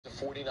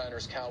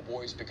49ers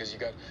Cowboys, because you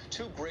got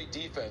two great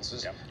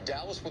defenses. Yep.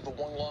 Dallas with the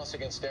one loss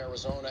against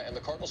Arizona, and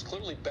the Cardinals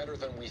clearly better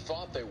than we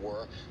thought they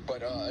were,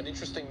 but an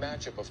interesting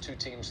matchup of two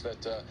teams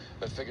that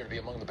figure to be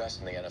among the best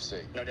in the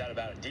NFC. No doubt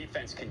about it.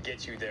 Defense can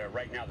get you there.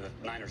 Right now, the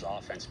Niners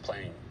offense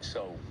playing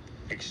so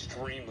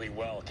extremely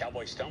well.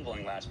 Cowboys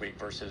stumbling last week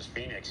versus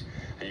Phoenix,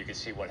 and you can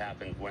see what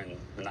happened when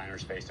the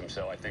Niners faced them.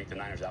 So I think the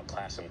Niners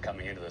outclassed them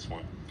coming into this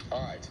one.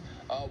 All right.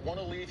 Want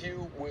to leave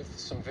you with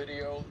some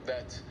video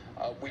that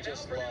we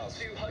just love,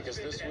 because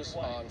this was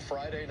on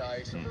Friday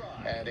night,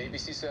 and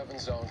ABC 7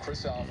 Zone,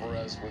 Chris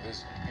Alvarez with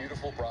his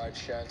beautiful bride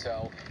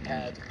Chantel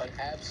had an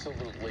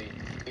absolutely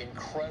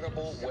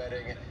incredible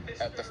wedding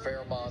at the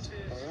Fairmont.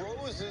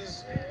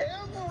 Roses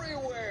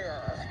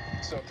everywhere.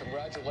 So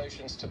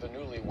congratulations to the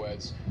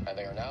newlyweds, and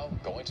they are now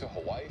going to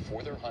Hawaii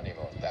for their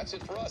honeymoon. That's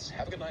it for us.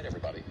 Have a good night,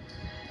 everybody.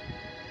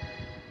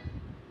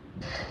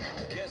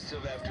 Guests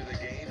of After the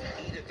Game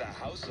eat at the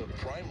House of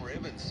Prime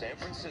Rib in San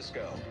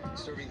Francisco,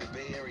 serving the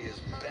Bay Area's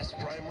best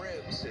prime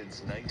rib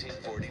since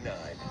 1949.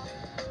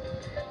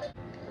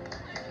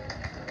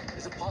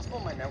 Is it possible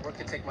my network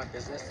could take my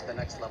business to the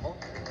next level?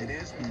 It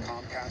is with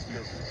Comcast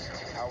Business,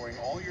 powering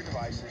all your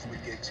devices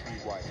with gig speed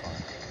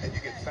Wi-Fi. And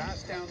you get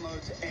fast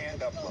downloads and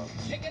uploads.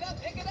 Pick it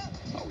up, pick it up!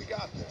 Oh, we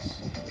got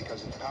this,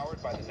 because it's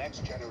powered by the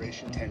next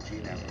generation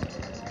 10G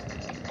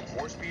network.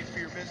 More speed for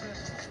your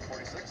business?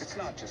 46. It's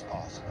not just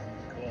possible.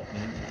 Cool.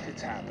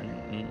 It's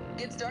happening.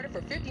 Get started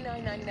for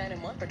 $59.99 a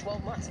month for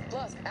 12 months.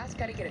 Plus, ask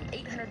how to get an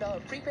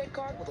 $800 prepaid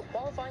card with a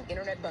qualifying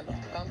internet bundle.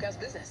 Comcast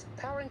Business,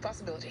 powering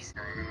possibilities.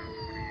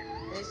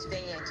 This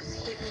van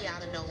just hit me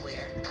out of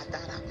nowhere. I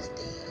thought I was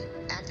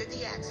dead. After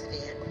the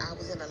accident, I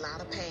was in a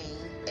lot of pain,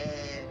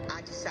 and I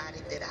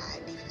decided that I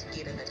needed to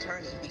get an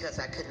attorney because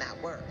I could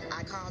not work.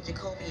 I called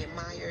Jacoby and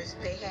Myers.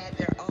 They had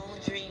their own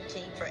dream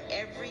team for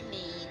every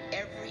need,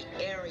 every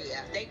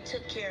area. They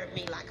took care of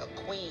me like a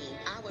queen.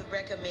 I would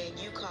recommend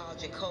you call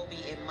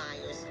Jacoby and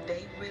Myers.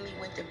 They really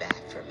went to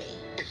bat for me.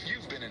 If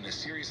you've been in a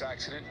serious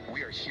accident,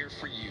 we are here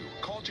for you.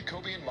 Call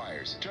Jacoby and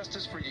Myers.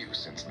 Justice for you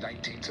since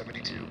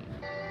 1972.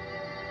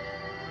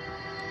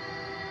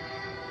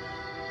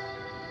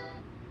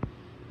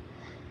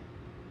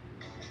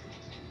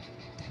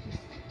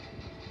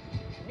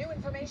 New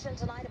information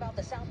tonight about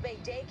the South Bay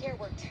daycare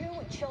where 2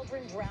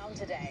 children drowned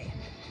today.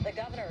 The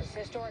governor's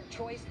historic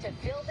choice to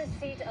fill the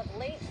seat of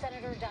late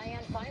Senator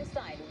Dianne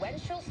Feinstein when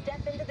she'll step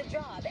into the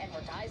job and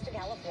her ties to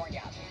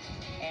California.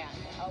 And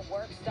a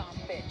work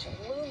stoppage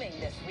looming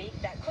this week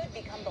that could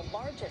become the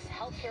largest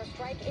healthcare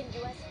strike in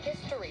U.S.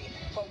 history.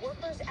 But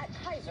workers at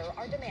Kaiser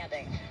are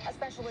demanding. A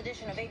special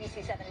edition of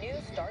ABC 7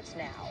 News starts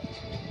now.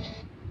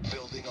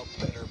 Building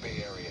a better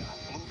Bay Area.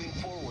 Moving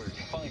forward,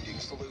 finding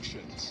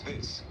solutions.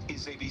 This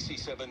is ABC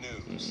 7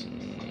 News.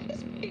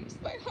 This breaks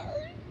my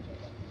heart.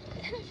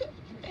 And I feel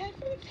bad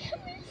for the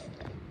families.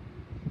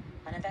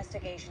 An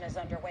investigation is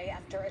underway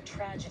after a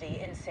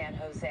tragedy in San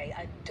Jose,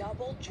 a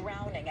double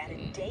drowning at a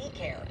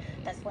daycare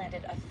that's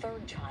landed a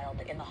 3rd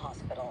child in the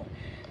hospital.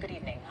 Good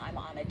evening, I'm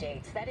Anna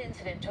Dates. That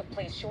incident took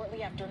place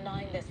shortly after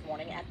 9 this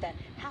morning at the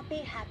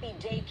Happy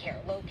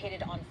Daycare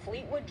located on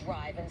Fleetwood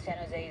Drive in San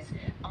Jose's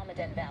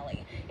Almaden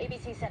Valley.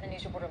 ABC 7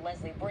 News reporter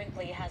Leslie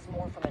Brinkley has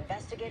more from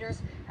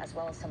investigators as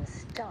well as some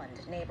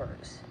stunned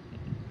neighbors.